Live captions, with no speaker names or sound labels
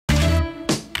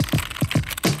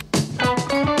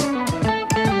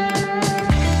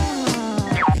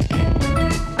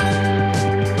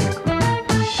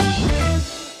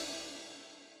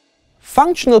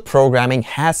Functional programming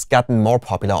has gotten more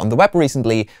popular on the web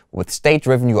recently, with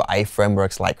state-driven UI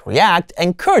frameworks like React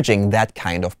encouraging that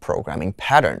kind of programming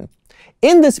pattern.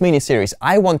 In this mini-series,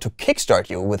 I want to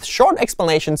kickstart you with short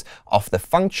explanations of the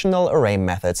functional array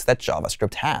methods that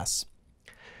JavaScript has.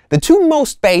 The two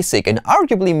most basic and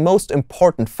arguably most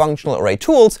important functional array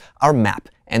tools are map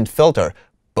and filter,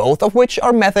 both of which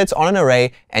are methods on an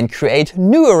array and create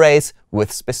new arrays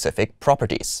with specific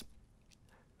properties.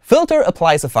 Filter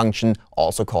applies a function,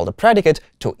 also called a predicate,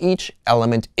 to each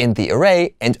element in the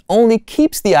array and only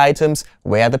keeps the items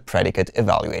where the predicate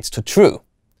evaluates to true.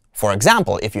 For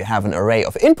example, if you have an array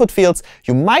of input fields,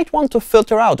 you might want to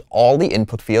filter out all the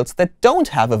input fields that don't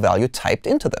have a value typed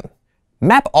into them.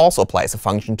 Map also applies a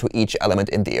function to each element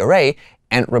in the array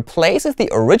and replaces the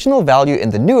original value in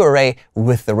the new array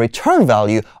with the return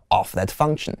value of that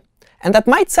function. And that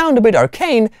might sound a bit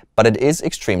arcane, but it is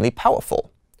extremely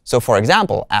powerful. So for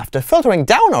example, after filtering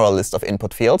down our list of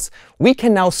input fields, we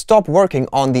can now stop working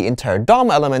on the entire DOM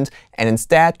element and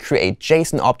instead create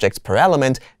JSON objects per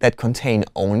element that contain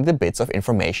only the bits of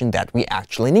information that we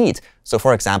actually need. So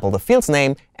for example, the field's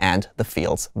name and the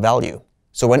field's value.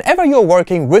 So whenever you're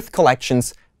working with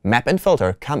collections, map and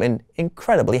filter come in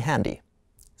incredibly handy.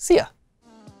 See ya!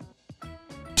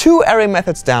 2 array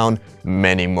methods down,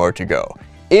 many more to go.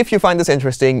 If you find this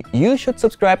interesting, you should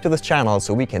subscribe to this channel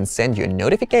so we can send you a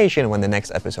notification when the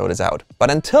next episode is out. But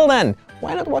until then,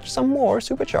 why not watch some more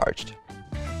Supercharged?